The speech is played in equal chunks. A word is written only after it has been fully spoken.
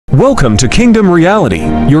Welcome to Kingdom Reality,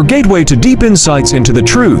 your gateway to deep insights into the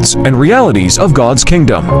truths and realities of God's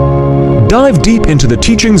kingdom. Dive deep into the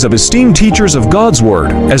teachings of esteemed teachers of God's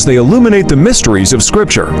Word as they illuminate the mysteries of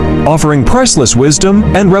Scripture, offering priceless wisdom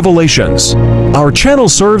and revelations. Our channel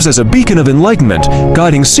serves as a beacon of enlightenment,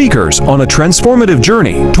 guiding seekers on a transformative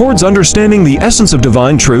journey towards understanding the essence of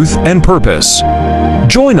divine truth and purpose.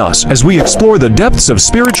 Join us as we explore the depths of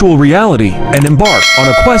spiritual reality and embark on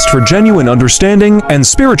a quest for genuine understanding and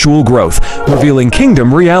spiritual growth, revealing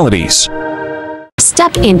kingdom realities.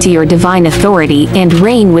 Step into your divine authority and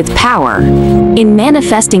reign with power. In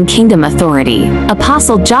Manifesting Kingdom Authority,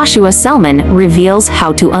 Apostle Joshua Selman reveals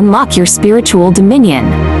how to unlock your spiritual dominion.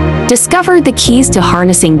 Discover the keys to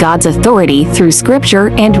harnessing God's authority through Scripture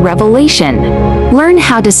and revelation. Learn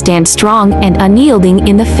how to stand strong and unyielding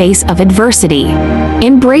in the face of adversity.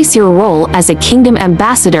 Embrace your role as a kingdom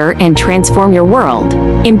ambassador and transform your world,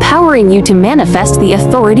 empowering you to manifest the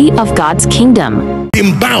authority of God's kingdom.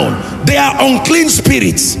 Bound, they are unclean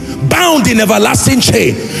spirits, bound in everlasting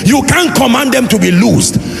chain. You can't command them to be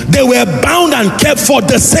loosed. They were bound and kept for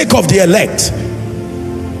the sake of the elect.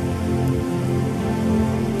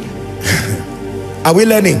 Are we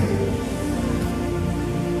learning?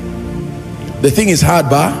 The thing is hard,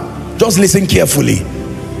 but just listen carefully.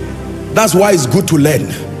 That's why it's good to learn.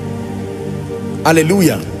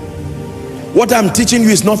 Hallelujah. What I'm teaching you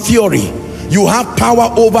is not theory. You have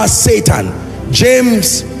power over Satan.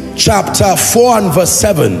 James chapter 4 and verse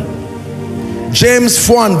 7. James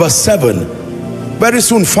 4 and verse 7. Very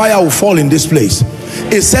soon fire will fall in this place.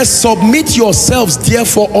 It says, submit yourselves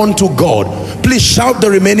therefore unto God. Please shout the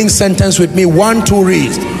remaining sentence with me. 1, 2,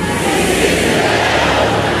 read.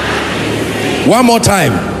 One more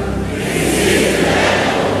time.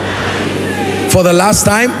 For the last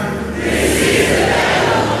time.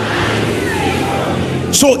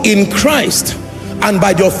 So in Christ, and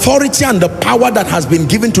by the authority and the power that has been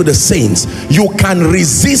given to the saints, you can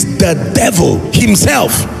resist the devil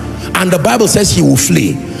himself, and the Bible says he will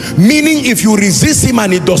flee. Meaning, if you resist him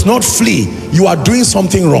and he does not flee, you are doing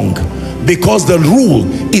something wrong, because the rule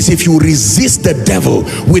is, if you resist the devil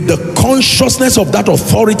with the consciousness of that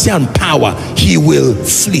authority and power, he will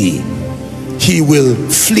flee. He will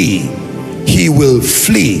flee. He will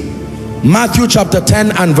flee. Matthew chapter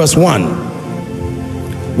 10 and verse 1.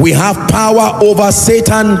 We have power over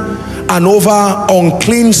Satan and over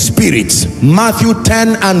unclean spirits. Matthew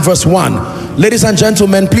 10 and verse 1. Ladies and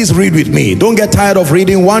gentlemen, please read with me. Don't get tired of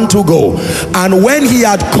reading. 1, 2, go. And when he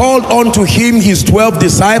had called unto him his 12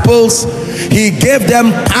 disciples, he gave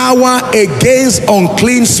them power against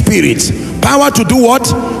unclean spirits. Power to do what?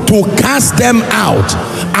 To cast them out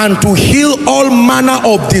and to heal all manner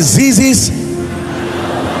of diseases.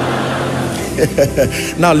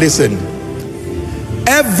 Now listen.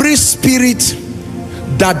 Every spirit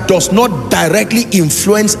that does not directly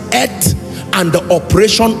influence earth and the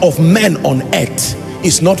operation of men on earth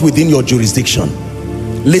is not within your jurisdiction.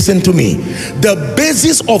 Listen to me. The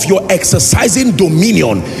basis of your exercising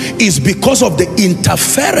dominion is because of the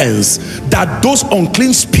interference that those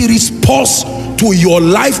unclean spirits pose to your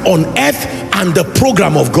life on earth and the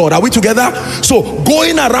program of God. Are we together? So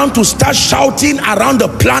going around to start shouting around the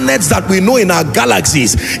planets that we know in our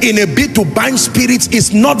galaxies in a bid to bind spirits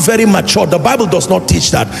is not very mature. The Bible does not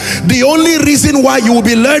teach that. The only reason why you will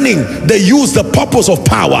be learning the use, the purpose of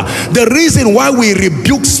power, the reason why we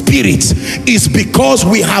rebuke spirits is because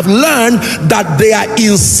we have learned that they are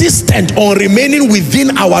insistent on remaining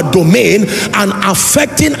within our domain and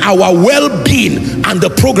affecting our well-being and the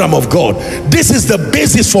program of God. This is the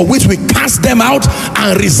basis for which we cast them out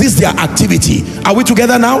and resist their activity. Are we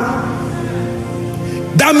together now?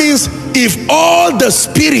 That means if all the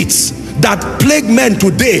spirits that plague men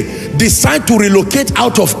today decide to relocate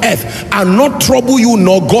out of earth and not trouble you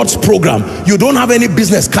nor God's program, you don't have any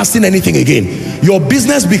business casting anything again. Your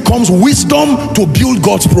business becomes wisdom to build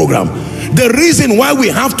God's program. The reason why we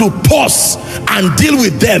have to pause and deal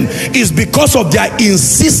with them is because of their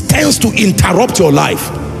insistence to interrupt your life.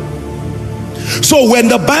 So when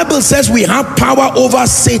the Bible says we have power over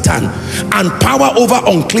Satan and power over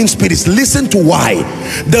unclean spirits, listen to why.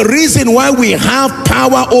 The reason why we have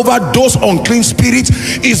power over those unclean spirits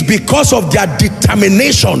is because of their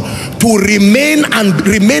determination to remain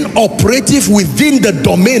operative within the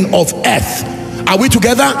domain of earth. Are we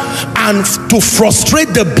together? And to frustrate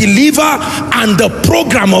the believer and the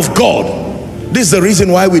program of God. This is the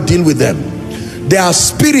reason why we deal with them. There are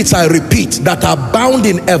spirits, I repeat, that are bound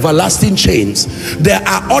in everlasting chains. There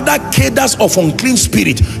are other cadres of unclean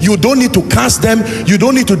spirit. You don't need to cast them. You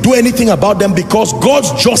don't need to do anything about them, because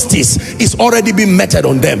God's justice is already being meted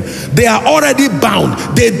on them. They are already bound.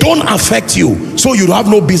 They don't affect you, so you have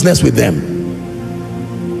no business with them.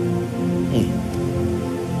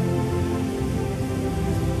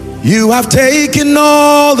 You have taken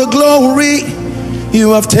all the glory.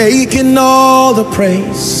 You have taken all the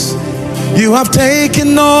praise. You have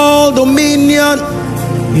taken all dominion.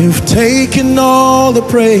 You've taken all the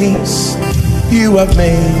praise. You have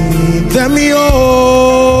made them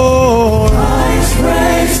yours.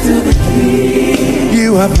 Praise to the King.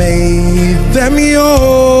 You have made them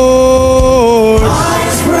yours.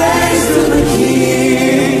 Praise to the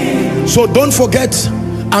King. So don't forget,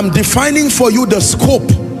 I'm defining for you the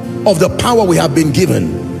scope of the power we have been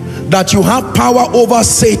given. That you have power over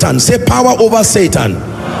Satan. Say power over Satan.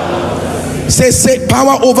 Say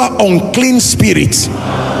power over unclean spirits.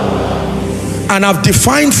 And I've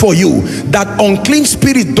defined for you that unclean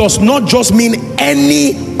spirit does not just mean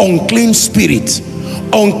any unclean spirit.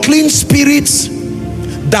 Unclean spirits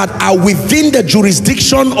that are within the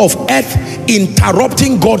jurisdiction of earth,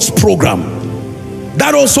 interrupting God's program.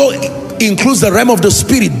 That also includes the realm of the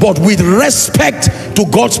spirit, but with respect to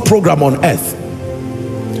God's program on earth.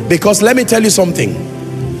 Because let me tell you something,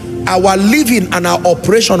 our living and our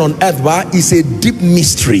operation on earth is a deep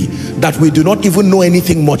mystery that we do not even know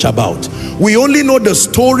anything much about. We only know the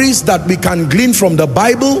stories that we can glean from the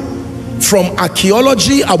Bible, from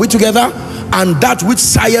archaeology, are we together? And that which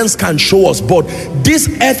science can show us. But this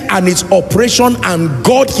earth and its operation and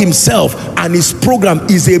God himself and his program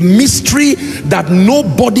is a mystery that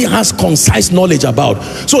nobody has concise knowledge about.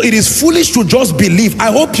 So it is foolish to just believe.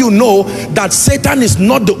 I hope you know that Satan is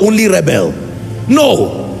not the only rebel.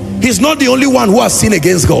 No, he's not the only one who has sinned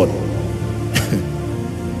against God.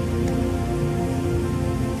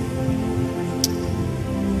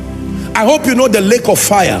 I hope you know the lake of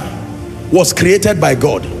fire was created by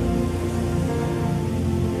God.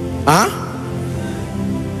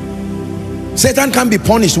 Satan can be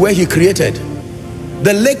punished where he created.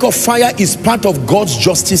 The lake of fire is part of God's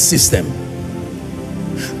justice system.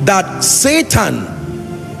 That Satan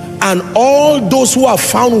and all those who are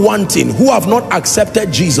found wanting, who have not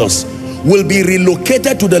accepted Jesus, will be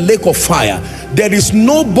relocated to the lake of fire. There is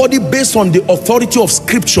nobody, based on the authority of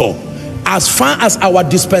scripture, as far as our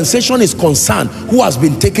dispensation is concerned, who has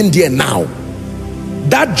been taken there now.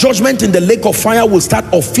 That judgment in the lake of fire will start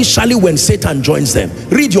officially when Satan joins them.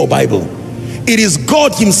 Read your Bible. It is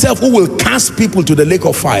God himself who will cast people to the lake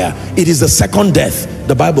of fire. It is the second death,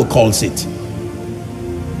 the Bible calls it.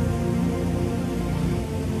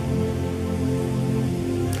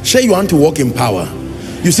 Sure, you want to walk in power.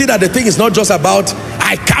 You see that the thing is not just about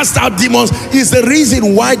I cast out demons. It's the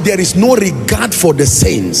reason why there is no regard for the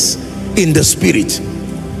saints in the spirit.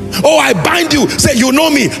 Oh, I bind you. Say, you know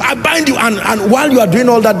me, I bind you. And while you are doing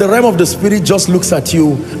all that, the realm of the spirit just looks at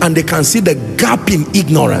you and they can see the gap in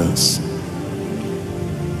ignorance.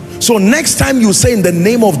 So next time you say, in the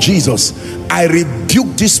name of Jesus, I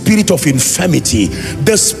rebuke this spirit of infirmity.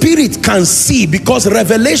 The spirit can see, because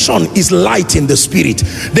revelation is light in the spirit.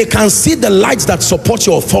 They can see the lights that support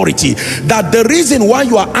your authority. That the reason why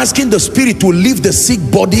you are asking the spirit to leave the sick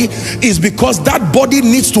body is because that body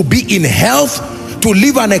needs to be in health, to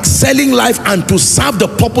live an excelling life and to serve the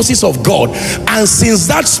purposes of God. And since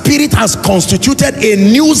that spirit has constituted a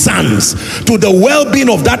nuisance to the well-being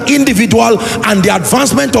of that individual and the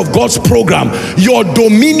advancement of God's program, your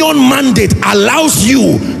dominion mandate allows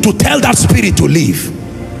you to tell that spirit to leave.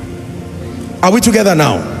 Are we together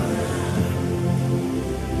now?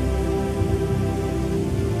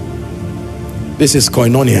 This is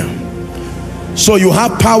koinonia. So you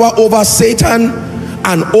have power over Satan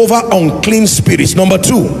and over unclean spirits. Number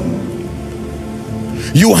two,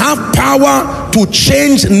 you have power to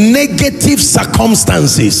change negative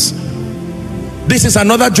circumstances. This is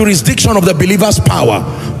another jurisdiction of the believer's power.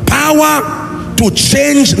 Power to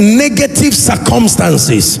change negative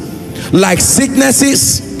circumstances, like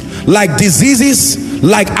sicknesses, like diseases,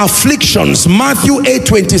 like afflictions. Matthew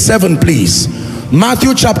 8:27, please.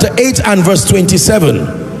 Matthew chapter 8 and verse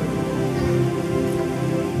 27.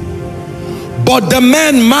 But the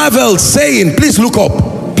man marveled, saying, please look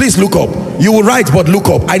up, please look up. You will write, but look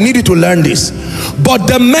up. I need you to learn this. But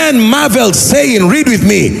the man marveled, saying, read with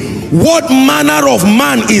me, what manner of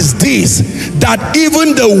man is this, that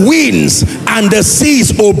even the winds and the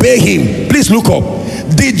seas obey him? Please look up.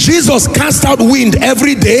 Did Jesus cast out wind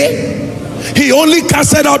every day? He only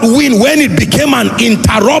casted out wind when it became an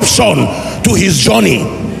interruption to his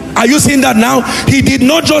journey. Are you seeing that now? He did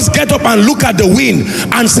not just get up and look at the wind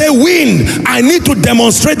and say, wind, I need to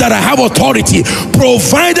demonstrate that I have authority.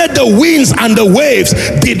 Provided the winds and the waves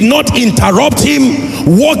did not interrupt him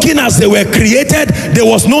walking as they were created, there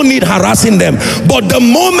was no need harassing them. But the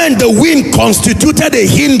moment the wind constituted a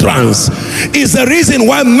hindrance is the reason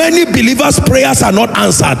why many believers' prayers are not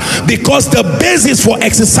answered, because the basis for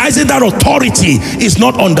exercising that authority is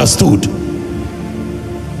not understood.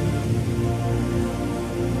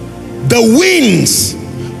 The winds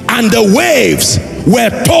and the waves were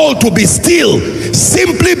told to be still,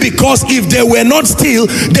 simply because if they were not still,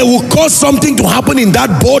 they will cause something to happen in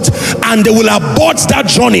that boat and they will abort that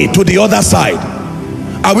journey to the other side.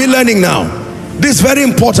 Are we learning now? This is very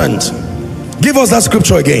important. Give us that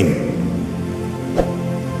scripture again.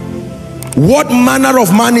 What manner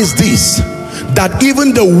of man is this, that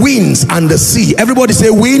even the winds and the sea, everybody say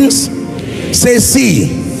winds, say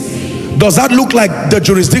sea. Does that look like the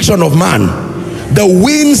jurisdiction of man? The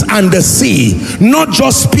winds and the sea, not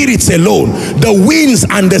just spirits alone, the winds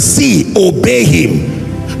and the sea obey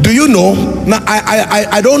him. Do you know? Now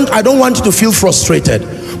I don't want you to feel frustrated,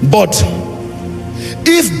 but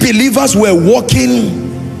if believers were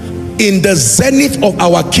walking in the zenith of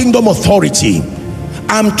our kingdom authority,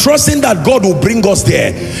 I'm trusting that God will bring us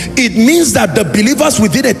there. It means that the believers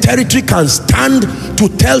within a territory can stand to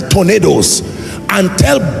tell tornadoes and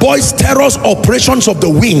tell boisterous operations of the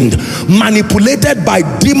wind manipulated by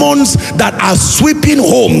demons that are sweeping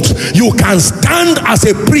homes. You can stand as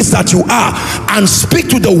a priest that you are and speak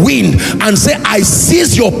to the wind and say, I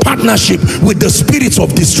seize your partnership with the spirits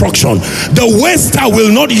of destruction. The waster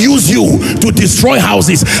will not use you to destroy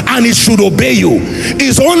houses, and it should obey you.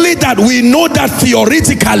 It's only that we know that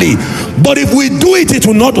theoretically, but if we do it, it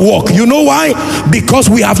will not work. You know why? Because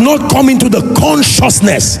we have not come into the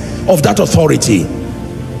consciousness of that authority.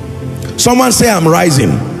 Someone say, I'm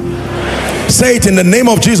rising. Say it in the name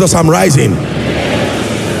of Jesus, I'm rising.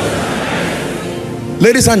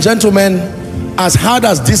 Ladies and gentlemen, as hard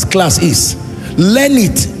as this class is, learn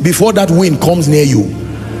it before that wind comes near you.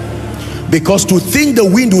 Because to think the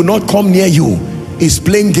wind will not come near you is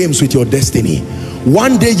playing games with your destiny.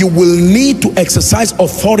 One day you will need to exercise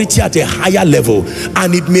authority at a higher level,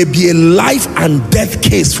 and it may be a life and death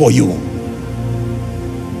case for you.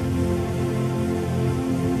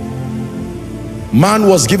 Man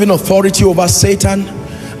was given authority over Satan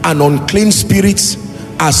and unclean spirits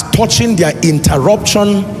as touching their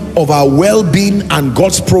interruption of our well-being and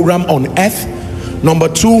God's program on earth. Number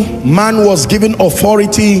two, man was given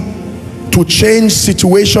authority to change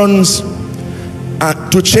situations,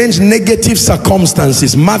 to change negative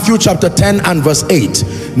circumstances. Matthew chapter 10 and verse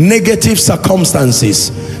 8. Negative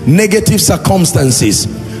circumstances. Negative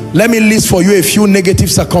circumstances. Let me list for you a few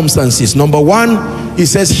negative circumstances. Number one, he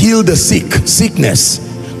says heal the sick, sickness.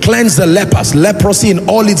 Cleanse the lepers, leprosy in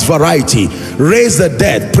all its variety. Raise the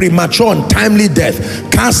dead, premature and timely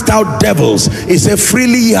death. Cast out devils. He said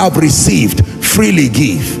freely ye have received, freely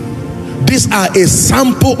give. These are a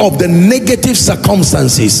sample of the negative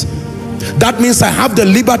circumstances. That means I have the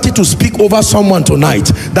liberty to speak over someone tonight,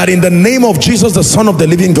 that in the name of Jesus, the Son of the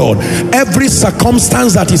living God, every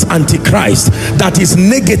circumstance that is antichrist, that is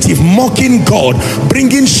negative, mocking God,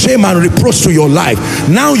 bringing shame and reproach to your life,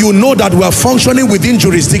 now you know that we are functioning within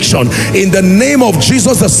jurisdiction. In the name of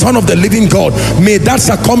Jesus, the Son of the living God, may that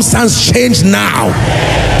circumstance change now.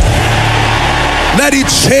 Let it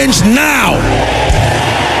change now.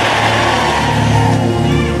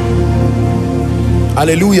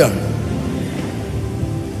 Hallelujah.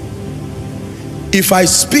 If I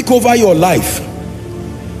speak over your life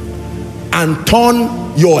and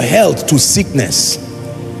turn your health to sickness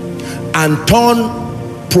and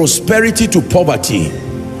turn prosperity to poverty,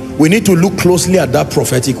 we need to look closely at that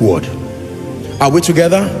prophetic word. Are we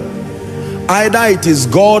together? Either it is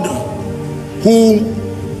God who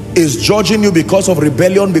is judging you because of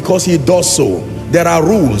rebellion, because he does so. There are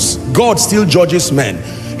rules. God still judges men.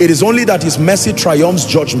 It is only that his mercy triumphs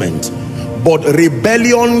judgment. But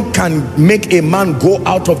rebellion can make a man go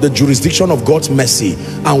out of the jurisdiction of God's mercy,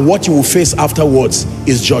 and what you will face afterwards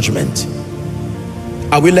is judgment.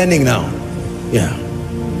 Are we learning now? Yeah.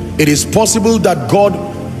 It is possible that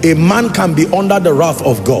a man can be under the wrath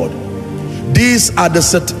of God. These are the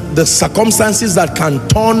circumstances that can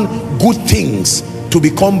turn good things to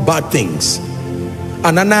become bad things.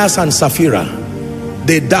 Ananias and Sapphira,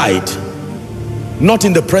 they died, not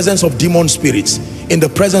in the presence of demon spirits, in the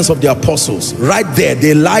presence of the apostles. Right there,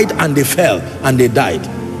 they lied and they fell and they died.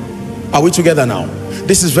 Are we together now?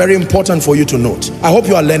 This is very important for you to note. I hope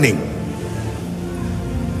you are learning.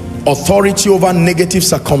 Authority over negative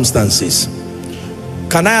circumstances.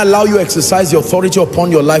 Can I allow you exercise your authority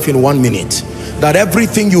upon your life in 1 minute? That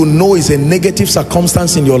everything you know is a negative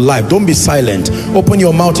circumstance in your life. Don't be silent. Open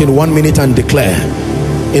your mouth in 1 minute and declare.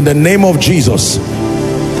 In the name of Jesus.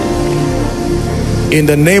 In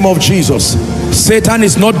the name of Jesus. Satan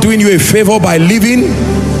is not doing you a favor by living.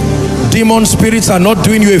 Demon spirits are not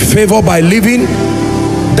doing you a favor by living.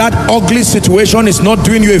 That ugly situation is not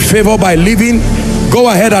doing you a favor by living. Go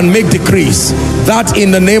ahead and make decrees. That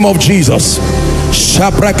in the name of Jesus.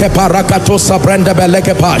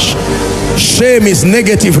 Shame is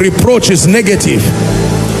negative. Reproach is negative.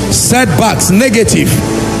 Setbacks negative.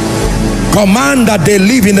 Command that they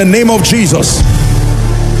live in the name of Jesus.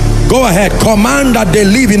 Go ahead. Command that they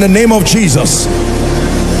live in the name of Jesus.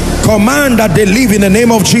 Command that they live in the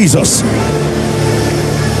name of Jesus.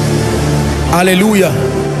 Hallelujah.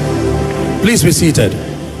 Please be seated.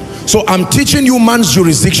 So I'm teaching you man's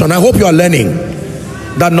jurisdiction. I hope you are learning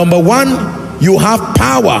that number one, you have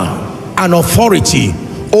power and authority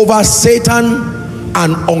over Satan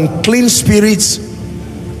and unclean spirits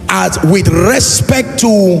as with respect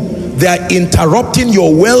to their interrupting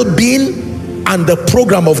your well-being and the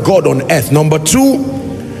program of God on earth. Number two,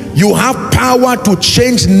 you have power to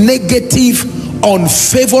change negative,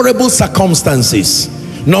 unfavorable circumstances.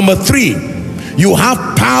 Number three, you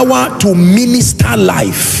have power to minister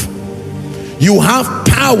life. You have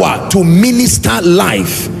power to minister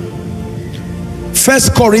life.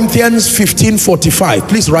 1 Corinthians 15:45.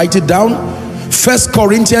 Please write it down. 1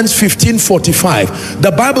 Corinthians 15:45.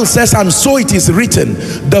 The Bible says, and so it is written,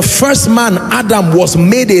 the first man Adam was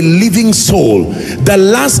made a living soul. The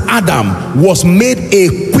last Adam was made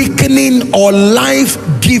a quickening or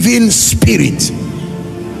life-giving spirit.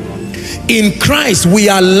 In Christ we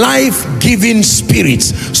are life-giving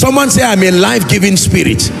spirits. Someone say, I'm a life-giving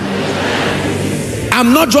spirit.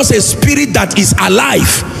 I'm not just a spirit that is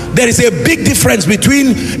alive. There is a big difference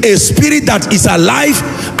between a spirit that is alive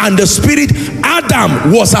and the spirit.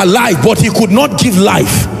 Adam was alive, but he could not give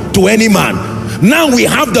life to any man. Now we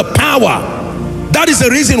have the power. That is the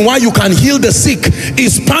reason why you can heal the sick.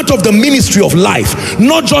 It's part of the ministry of life,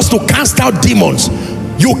 not just to cast out demons.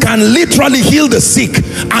 You can literally heal the sick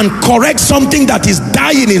and correct something that is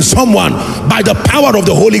dying in someone by the power of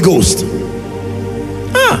the Holy Ghost.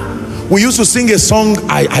 We used to sing a song,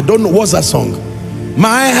 I don't know, what's that song?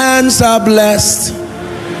 My hands are blessed.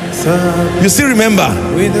 You still remember?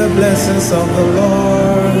 With the blessings of the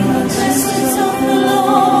Lord.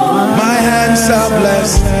 My hands are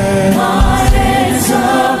blessed. My hands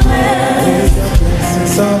are blessed. With the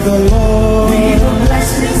blessings of the Lord. With the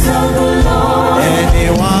blessings of the Lord.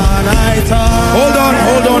 Anyone I touch.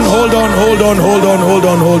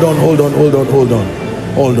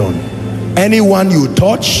 Hold on. Anyone you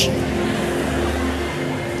touch.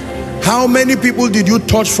 How many people did you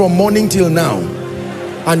touch from morning till now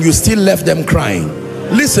and you still left them crying?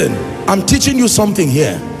 Listen, I'm teaching you something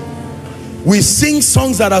here. We sing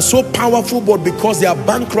songs that are so powerful, but because they are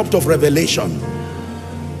bankrupt of revelation.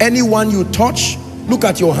 Anyone you touch, look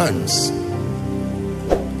at your hands.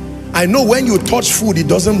 I know when you touch food, it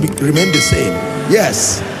doesn't remain the same.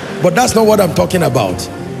 Yes, but that's not what I'm talking about.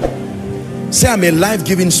 Say, I'm a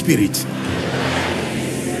life-giving spirit.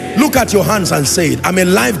 Look at your hands and say it. I'm a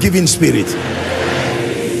life-giving spirit.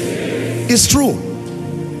 It's true.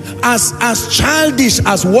 As childish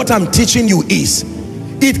as what I'm teaching you is,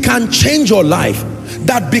 it can change your life.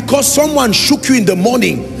 That because someone shook you in the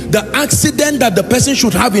morning, the accident that the person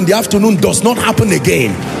should have in the afternoon does not happen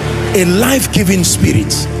again. A life-giving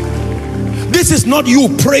spirit. This is not you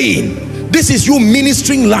praying. This is you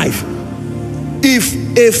ministering life. If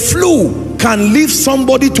a flu can leave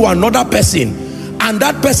somebody to another person, and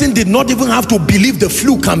that person did not even have to believe the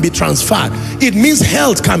flu can be transferred, it means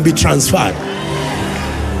health can be transferred.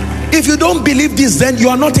 If you don't believe this, then you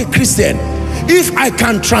are not a Christian. If I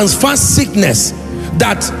can transfer sickness,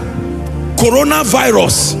 that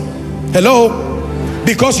coronavirus, hello,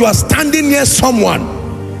 because you are standing near someone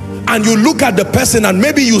and you look at the person and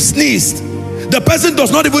maybe you sneezed, the person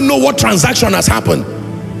does not even know what transaction has happened.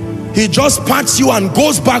 He just pats you and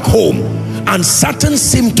goes back home, and certain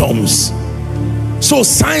symptoms. So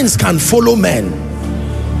signs can follow men.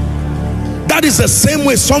 That is the same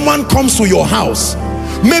way someone comes to your house.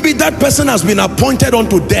 Maybe that person has been appointed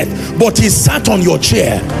unto death, but he sat on your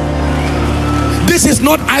chair. This is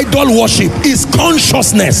not idol worship, it's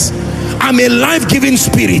consciousness. I'm a life-giving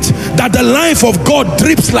spirit, that the life of God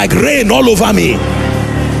drips like rain all over me.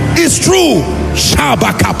 It's true.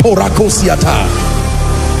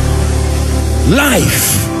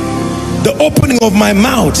 Life. The opening of my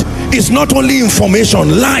mouth is not only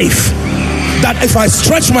information, life. That if I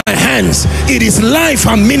stretch my hands, it is life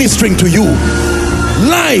I'm ministering to you.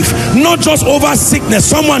 Life, not just over sickness.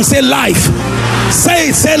 Someone say life. Say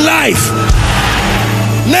it, say life.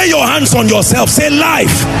 Lay your hands on yourself, say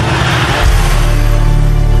life.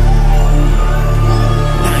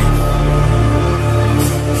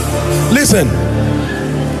 Listen,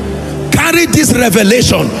 carry this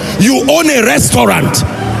revelation. You own a restaurant.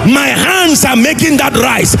 My hands are making that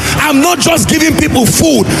rice. I'm not just giving people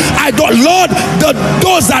food. I don't, Lord,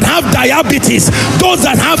 those that have diabetes, those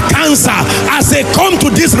that have cancer, as they come to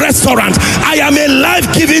this restaurant, I am a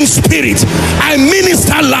life-giving spirit. I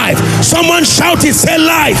minister life. Someone shout it, say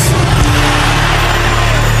life.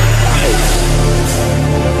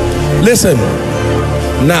 Listen,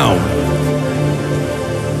 now,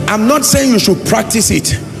 I'm not saying you should practice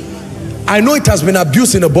it. I know it has been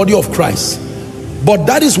abused in the body of Christ. But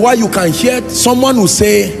that is why you can hear someone who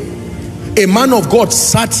say, a man of God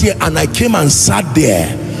sat here and I came and sat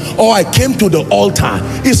there. Or I came to the altar.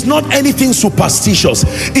 It's not anything superstitious.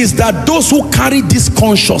 It's that those who carry this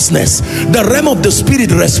consciousness, the realm of the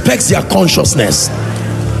spirit respects their consciousness.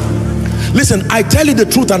 Listen, I tell you the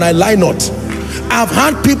truth and I lie not. I've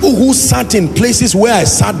had people who sat in places where I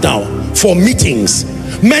sat down for meetings.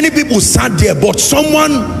 Many people sat there, but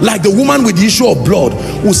someone like the woman with the issue of blood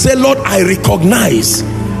will say, Lord, I recognize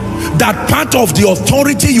that part of the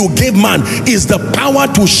authority you gave man is the power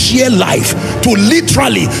to share life, to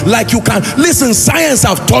literally, like you can, listen, science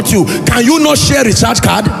have taught you, can you not share a recharge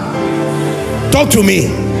card? Talk to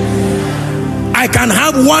me. I can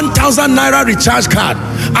have 1,000 naira recharge card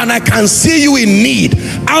and I can see you in need.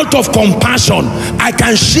 Out of compassion, I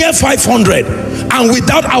can share 500, and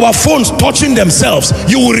without our phones touching themselves,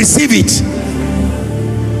 you will receive it.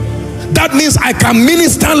 That means I can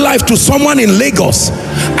minister life to someone in Lagos.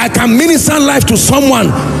 I can minister life to someone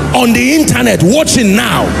on the internet watching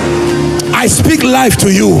now. I speak life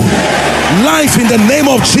to you. Life in the name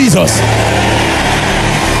of Jesus.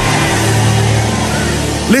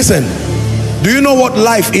 Listen, do you know what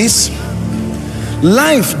life is?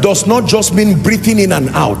 Life does not just mean breathing in and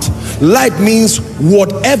out. Life means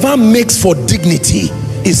whatever makes for dignity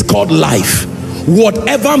is called life.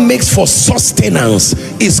 Whatever makes for sustenance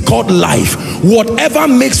is called life. Whatever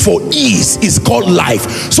makes for ease is called life.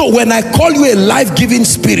 So when I call you a life-giving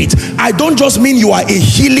spirit, I don't just mean you are a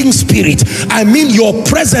healing spirit. I mean your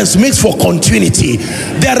presence makes for continuity.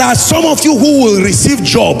 There are some of you who will receive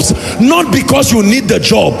jobs, not because you need the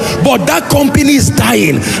job, but that company is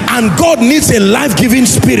dying and God needs a life-giving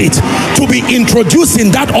spirit to be introduced in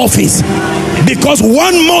that office. Because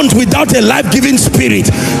 1 month without a life-giving spirit,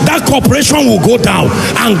 that corporation will go down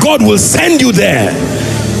and God will send you there.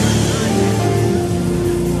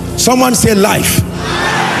 Someone say life.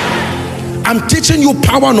 I'm teaching you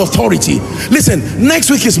power and authority. Listen,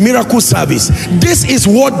 next week is miracle service. This is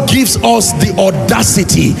what gives us the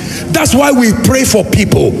audacity. That's why we pray for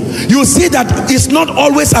people. You see that it's not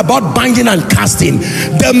always about binding and casting.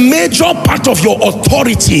 The major part of your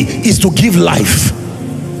authority is to give life.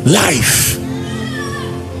 Life.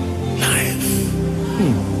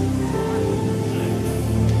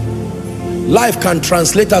 Life can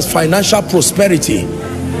translate as financial prosperity.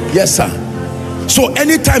 Yes, sir. So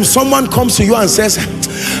anytime someone comes to you and says,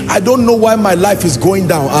 I don't know why my life is going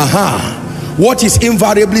down. What is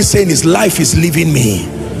invariably saying is life is leaving me.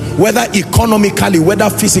 Whether economically, whether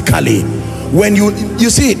physically. When you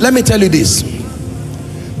see, let me tell you this.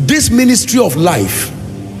 This ministry of life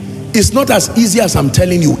is not as easy as I'm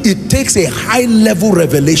telling you. It takes a high level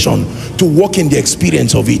revelation to walk in the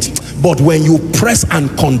experience of it. But when you press and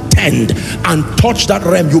contend and touch that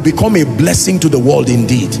realm, you become a blessing to the world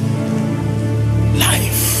indeed.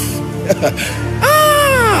 Life.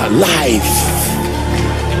 Life.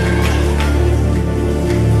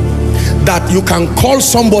 That you can call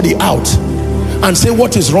somebody out and say,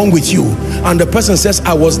 what is wrong with you? And the person says,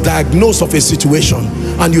 I was diagnosed of a situation.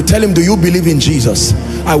 And you tell him, do you believe in Jesus?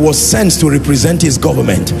 I was sent to represent his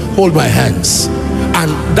government. Hold my hands. And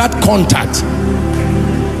that contact,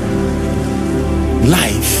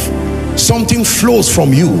 life, something flows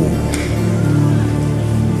from you.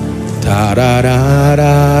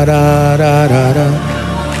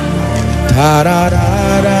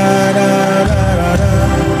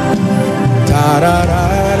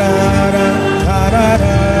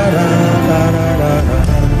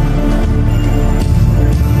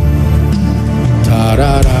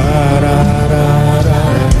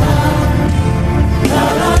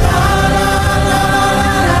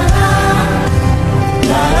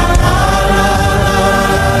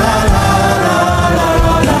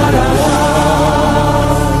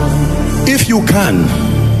 If you can,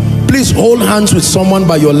 please hold hands with someone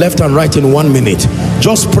by your left and right in 1 minute.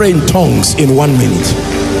 Just pray in tongues in 1 minute.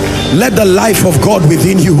 Let the life of God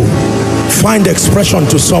within you find expression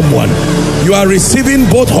to someone. You are receiving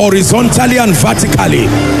both horizontally and vertically.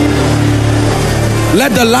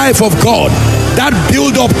 Let the life of God that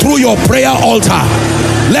build up through your prayer altar,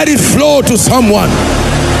 let it flow to someone.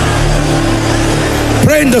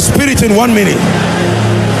 Pray in the spirit in 1 minute.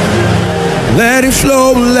 Let it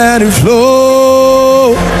flow, let it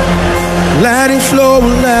flow. Let it flow,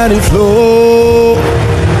 let it flow.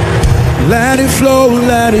 Let it flow,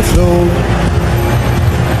 let it flow.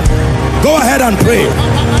 Go ahead and pray.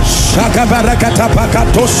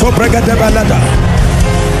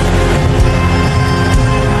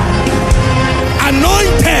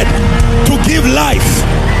 Anointed to give life,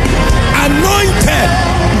 anointed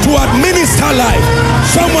to administer life.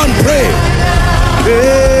 Someone pray.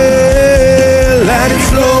 Hey, let it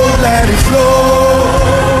flow, let it flow.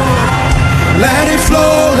 Let it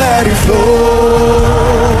flow, let it flow.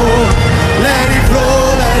 Let it flow,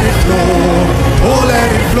 let it flow. Oh, let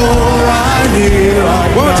it flow right here,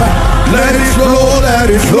 right now. Let it flow, let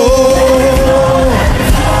it flow.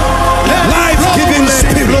 Life-giving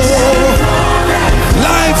spirit.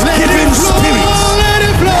 Life-giving spirit.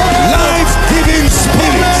 Life-giving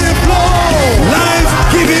spirit.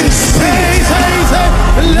 Life-giving spirit.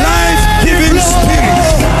 Life-giving spirit.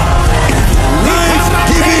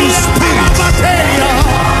 Life-giving spirit. Let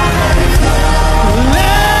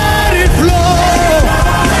it flow.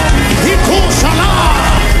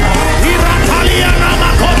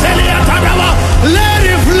 Let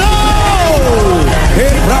it flow.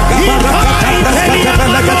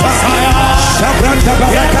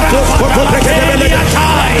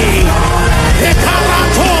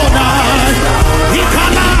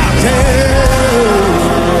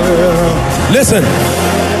 Listen.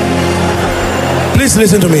 Please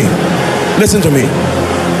listen to me. Listen to me.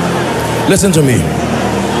 Listen to me.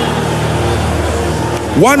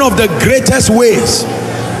 One of the greatest ways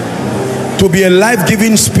to be a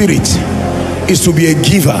life-giving spirit is to be a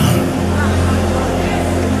giver.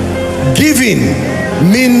 Giving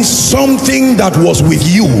means something that was with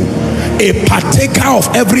you, a partaker of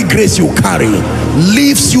every grace you carry,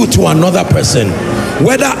 leaves you to another person,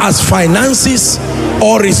 whether as finances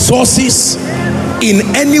or resources, in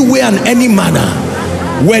any way and any manner.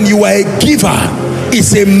 When you are a giver,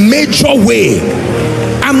 it's a major way.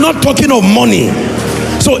 I'm not talking of money.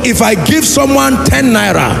 So if I give someone 10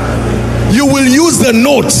 naira, you will use the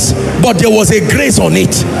notes, but there was a grace on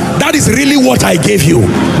it. That is really what I gave you,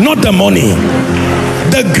 not the money.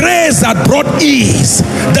 The grace that brought ease,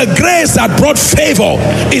 the grace that brought favor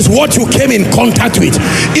is what you came in contact with.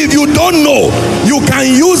 If you don't know, you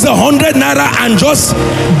can use the 100 naira and just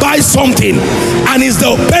buy something, and it's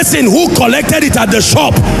the person who collected it at the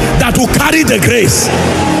shop that will carry the grace.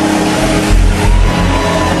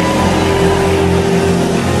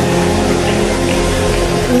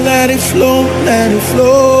 Let it flow, let it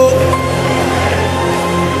flow.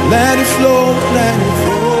 Let it flow, let it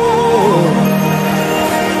flow.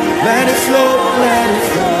 Let it flow, let it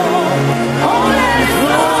flow. Oh, let it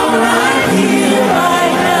flow right here,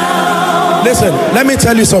 right now. Listen, let me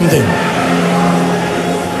tell you something.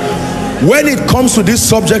 When it comes to this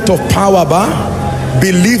subject of power,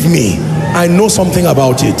 believe me, I know something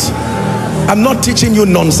about it. I'm not teaching you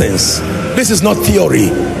nonsense. This is not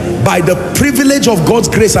theory. By the privilege of God's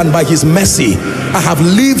grace and by his mercy, I have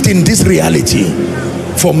lived in this reality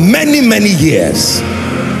for many, many years.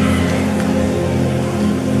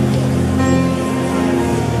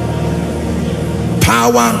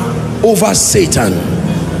 Power over Satan,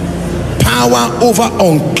 power over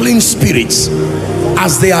unclean spirits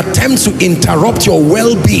as they attempt to interrupt your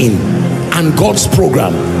well-being and God's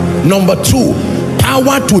program. Number two,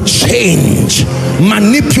 power to change,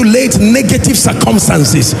 manipulate negative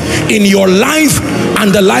circumstances in your life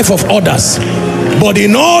and the life of others. But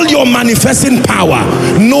in all your manifesting power,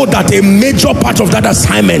 know that a major part of that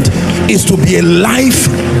assignment is to be a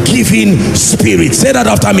life-giving spirit. Say that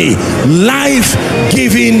after me.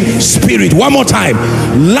 Life-giving spirit. One more time.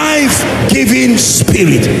 Life-giving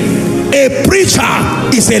spirit. A preacher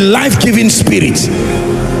is a life-giving spirit.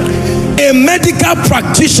 A medical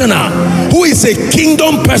practitioner who is a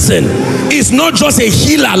kingdom person is not just a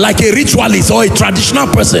healer like a ritualist or a traditional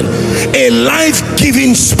person. A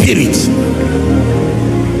life-giving spirit.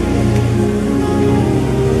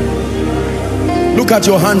 Look at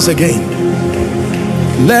your hands again.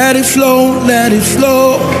 Let it flow, let it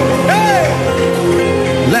flow. Hey!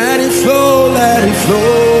 Let it flow, let it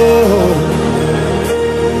flow.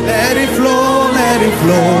 Let it flow, let it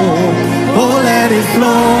flow. Oh, let it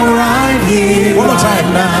flow right here. One more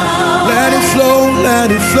time now. Let it flow,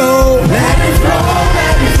 let it flow. Let it flow,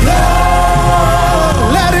 let it flow.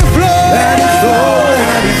 Let it flow.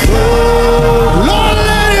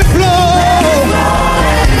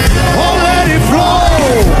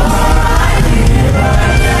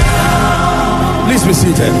 Please be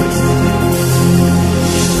seated.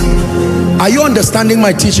 Are you understanding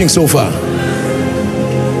my teaching so far?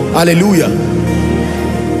 Hallelujah.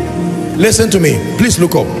 Listen to me. Please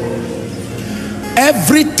look up.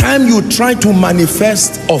 Every time you try to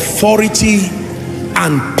manifest authority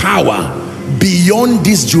and power beyond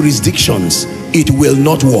these jurisdictions, it will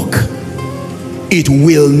not work. It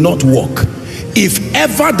will not work. If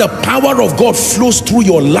ever the power of God flows through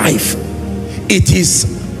your life, it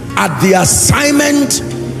is at the assignment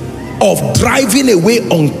of driving away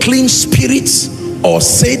unclean spirits or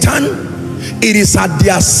Satan. It is at the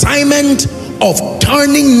assignment of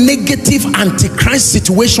turning negative antichrist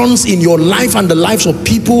situations in your life and the lives of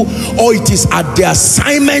people, or it is at the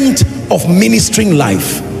assignment of ministering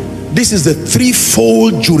life. This is the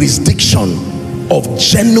threefold jurisdiction of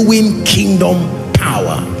genuine kingdom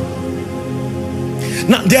power.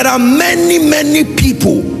 Now, there are many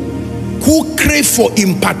people who crave for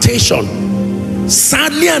impartation.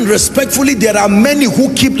 Sadly and respectfully, there are many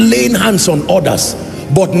who keep laying hands on others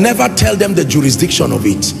but never tell them the jurisdiction of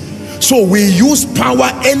it. So we use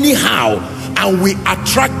power anyhow, and we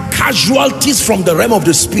attract casualties from the realm of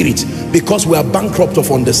the spirit because we are bankrupt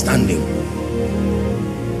of understanding.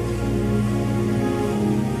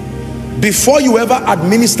 Before you ever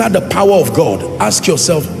administer the power of God, ask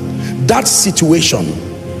yourself, that situation,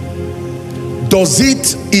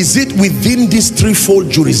 is it within this threefold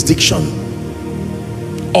jurisdiction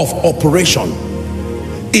of operation?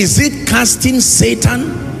 Is it casting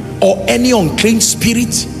Satan or any unclean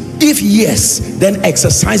spirit? If yes, then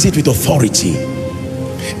exercise it with authority.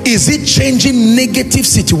 Is it changing negative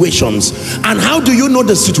situations? And how do you know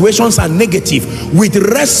the situations are negative? With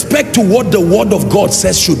respect to what the word of God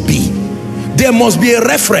says should be. There must be a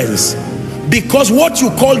reference, because what you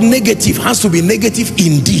call negative has to be negative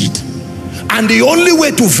indeed. And the only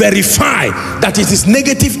way to verify that it is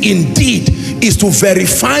negative indeed is to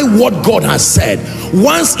verify what God has said.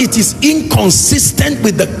 Once it is inconsistent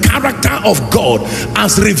with the character of God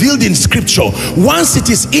as revealed in scripture, once it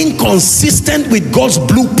is inconsistent with God's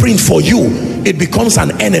blueprint for you, it becomes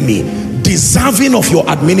an enemy deserving of your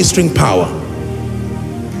administering power.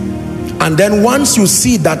 And then once you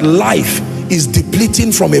see that life is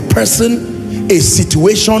depleting from a person, a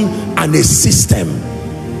situation, and a system,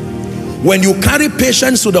 when you carry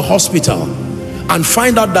patients to the hospital and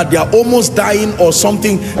find out that they are almost dying or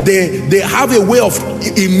something, they have a way of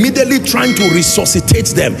immediately trying to resuscitate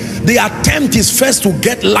them. The attempt is first to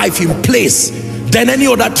get life in place, then any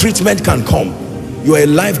other treatment can come. You are a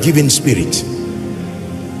life-giving spirit.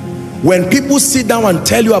 When people sit down and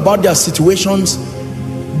tell you about their situations,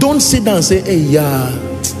 don't sit down and say, hey, yeah,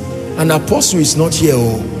 an apostle is not here.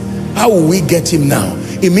 Oh, how will we get him now?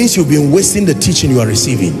 It means you've been wasting the teaching you are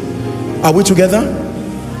receiving. Are we together?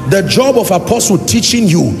 The job of apostle teaching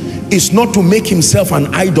you is not to make himself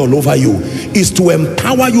an idol over you, is to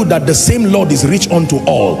empower you that the same Lord is rich unto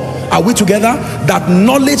all. Are we together? That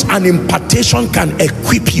knowledge and impartation can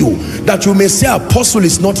equip you, that you may say, apostle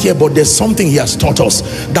is not here, but there's something he has taught us,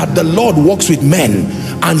 that the Lord works with men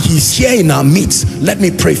and he's here in our midst. Let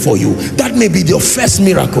me pray for you. That may be your first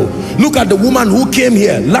miracle. Look at the woman who came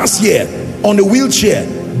here last year on a wheelchair,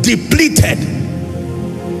 depleted.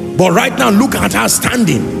 But right now, look at her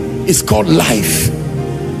standing. It's called life.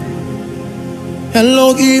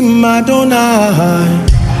 Elohim Adonai.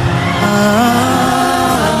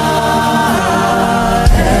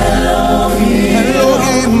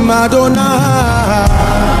 Elohim Adonai.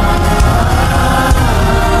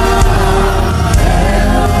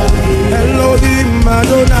 Elohim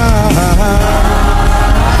Adonai.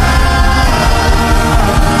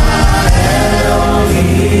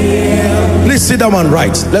 Please sit down and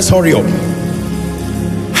write. Let's hurry up.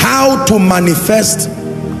 How to manifest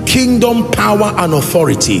kingdom power and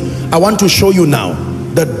authority. I want to show you now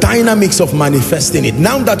the dynamics of manifesting it.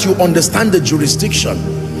 Now that you understand the jurisdiction,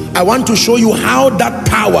 I want to show you how that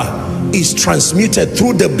power is transmuted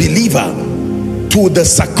through the believer to the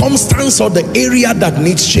circumstance or the area that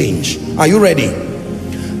needs change. Are you ready?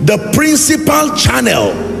 The principal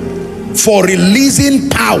channel for releasing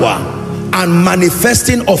power and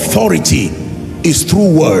manifesting authority is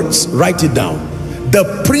through words. Write it down.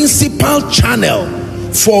 The principal channel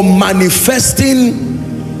for manifesting,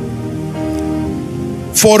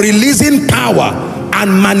 for releasing power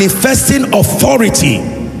and manifesting authority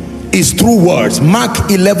is through words. Mark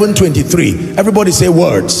 11:23. Everybody say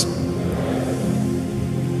words.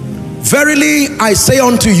 Verily I say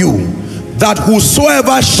unto you, that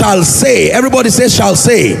whosoever shall say, everybody say shall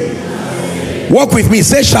say. Walk with me,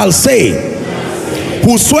 say shall say.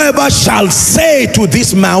 Whosoever shall say to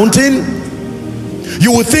this mountain,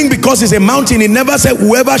 You would think because it's a mountain, it never said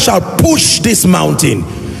whoever shall push this mountain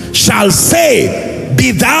shall say,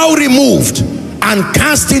 be thou removed and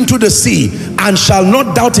cast into the sea, and shall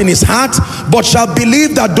not doubt in his heart, but shall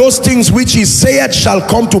believe that those things which he saith shall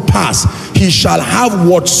come to pass. He shall have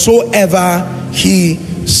whatsoever he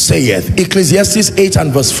saith. Ecclesiastes 8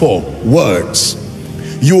 and verse 4. Words.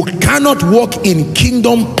 You cannot walk in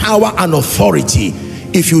kingdom power and authority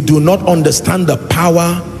if you do not understand the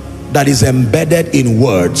power that is embedded in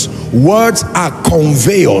words. Words are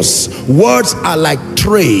conveyors. Words are like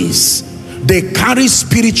trays. They carry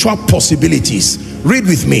spiritual possibilities. Read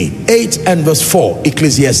with me 8 and verse 4.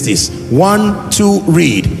 Ecclesiastes 1, 2,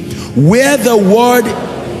 read. Where the word,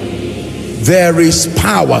 there is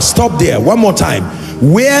power. Stop there one more time.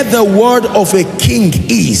 Where the word of a king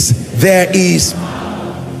is, there is.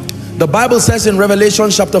 The Bible says in Revelation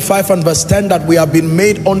chapter 5 and verse 10 that we have been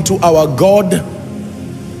made unto our God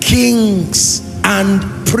kings and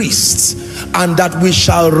priests, and that we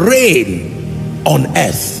shall reign on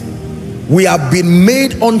earth. We have been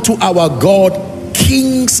made unto our God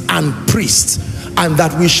kings and priests, and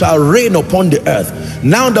that we shall reign upon the earth.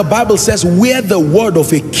 Now the Bible says where the word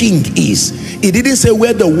of a king is. It didn't say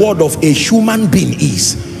where the word of a human being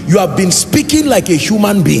is. You have been speaking like a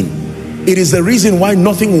human being. It is the reason why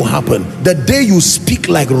nothing will happen. The day you speak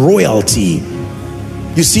like royalty,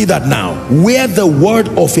 you see that now. Where the word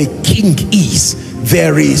of a king is,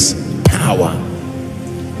 there is power.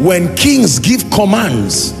 When kings give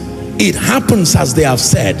commands, it happens as they have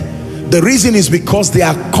said. The reason is because they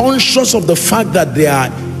are conscious of the fact that they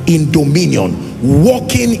are in dominion,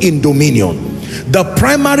 walking in dominion. The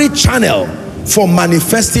primary channel for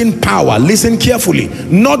manifesting power, listen carefully,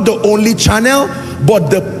 not the only channel, but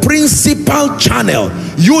the principal channel.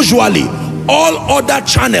 Usually all other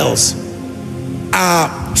channels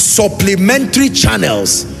are supplementary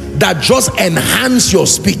channels that just enhance your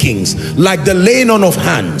speakings, like the laying on of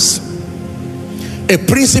hands, a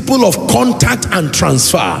principle of contact and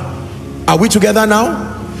transfer. Are we together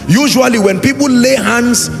now? Usually when people lay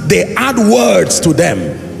hands, they add words to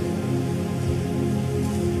them.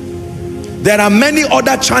 There are many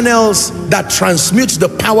other channels that transmute the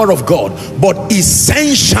power of God, but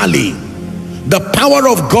essentially the power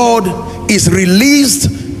of God is released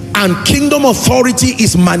and kingdom authority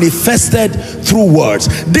is manifested through words.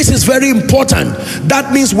 This is very important.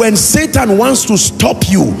 That means when Satan wants to stop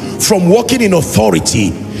you from walking in authority,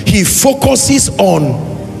 he focuses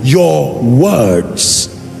on your words.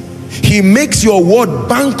 He makes your word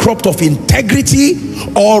bankrupt of integrity,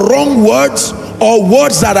 or wrong words, or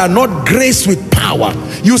words that are not graced with power.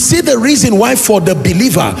 You see the reason why for the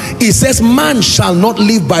believer it says man shall not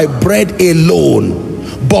live by bread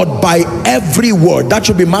alone, but by every word. That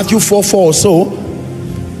should be Matthew 4:4 or so.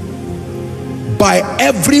 By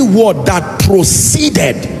every word that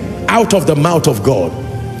proceeded out of the mouth of God.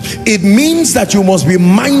 It means that you must be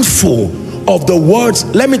mindful of the words.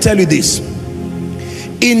 Let me tell you this.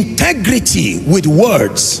 Integrity with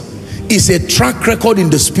words is a track record in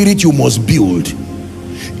the spirit you must build.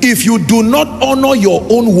 If you do not honor your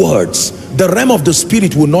own words, the realm of the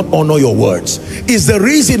spirit will not honor your words. Is the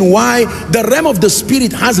reason why the realm of the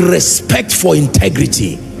spirit has respect for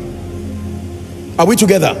integrity. Are we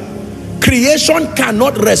together? Creation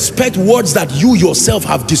cannot respect words that you yourself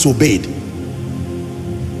have disobeyed.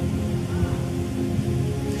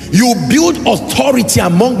 You build authority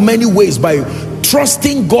among many ways by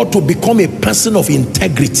trusting God to become a person of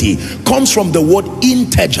integrity. Comes from the word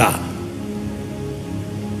integer.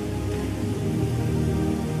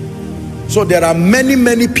 So there are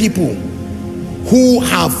many people who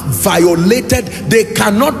have violated. They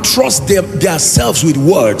cannot trust themselves with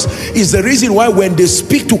words. Is the reason why when they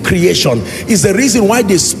speak to creation, is the reason why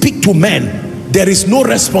they speak to men, there is no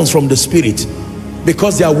response from the spirit,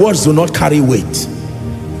 because their words do not carry weight.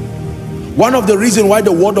 One of the reasons why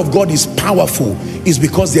the word of God is powerful is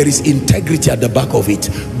because there is integrity at the back of it.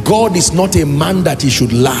 God is not a man that he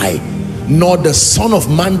should lie, nor the son of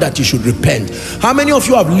man that he should repent. How many of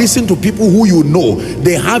you have listened to people who you know,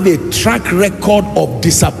 they have a track record of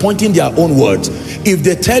disappointing their own words? If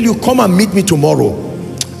they tell you, come and meet me tomorrow,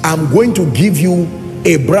 I'm going to give you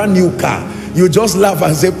a brand new car, you just laugh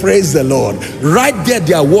and say, praise the Lord. Right there,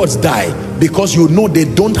 their words die, because you know they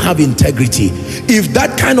don't have integrity. If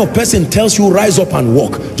that kind of person tells you, rise up and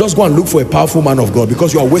walk, just go and look for a powerful man of God,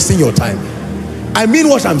 because you are wasting your time. I mean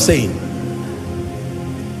what I'm saying.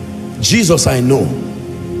 Jesus, I know.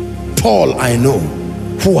 Paul, I know.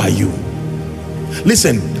 Who are you?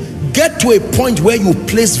 Listen, get to a point where you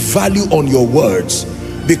place value on your words,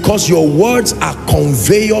 because your words are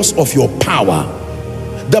conveyors of your power.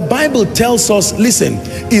 The Bible tells us, listen,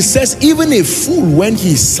 it says even a fool, when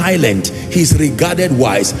he is silent, he is regarded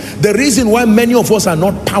wise. The reason why many of us are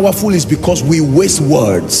not powerful is because we waste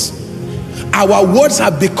words. Our words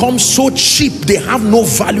have become so cheap, they have no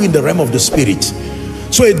value in the realm of the spirit.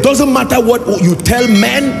 So it doesn't matter what you tell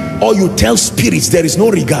men or you tell spirits, there is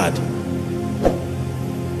no regard.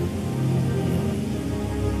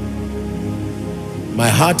 My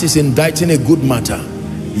heart is inditing a good matter.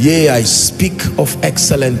 Yea, I speak of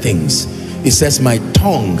excellent things. It says my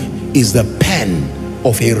tongue is the pen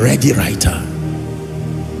of a ready writer.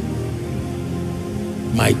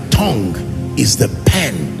 My tongue is the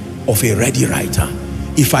pen of a ready writer.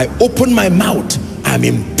 If I open my mouth, I'm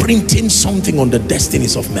imprinting something on the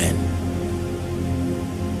destinies of men.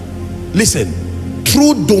 Listen,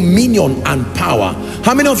 true dominion and power.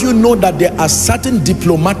 How many of you know that there are certain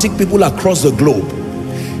diplomatic people across the globe,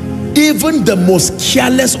 even the most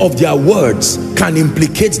careless of their words can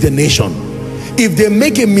implicate the nation? If they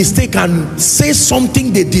make a mistake and say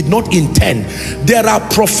something they did not intend, there are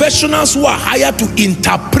professionals who are hired to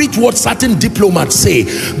interpret what certain diplomats say,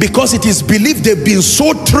 because it is believed they've been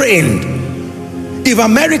so trained. If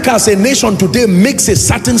America as a nation today makes a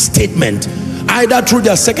certain statement, either through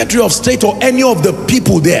their Secretary of State or any of the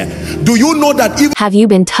people there, do you know that if... Have you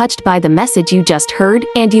been touched by the message you just heard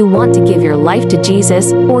and you want to give your life to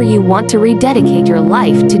Jesus, or you want to rededicate your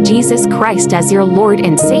life to Jesus Christ as your Lord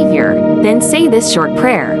and Savior? Then say this short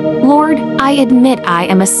prayer. Lord, I admit I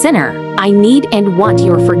am a sinner. I need and want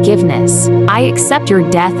your forgiveness. I accept your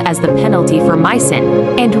death as the penalty for my sin,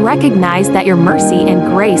 and recognize that your mercy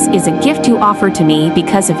and grace is a gift you offer to me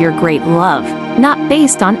because of your great love, not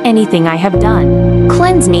based on anything I have done.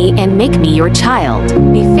 Cleanse me and make me your child.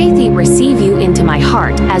 May faithfully receive you into my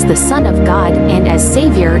heart as the Son of God and as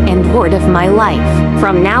Savior and Lord of my life.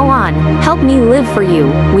 From now on, help me live for you,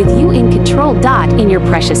 with you in control. In your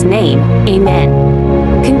precious name,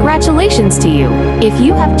 amen. Congratulations to you. If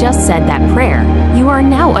you have just said that prayer, you are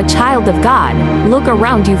now a child of God. Look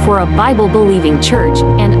around you for a Bible-believing church,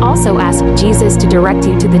 and also ask Jesus to direct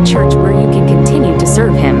you to the church where you can continue to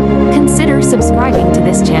serve Him. Consider subscribing to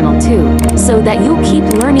this channel too, so that you'll keep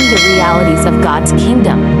learning the realities of God's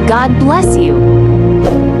kingdom. God bless you.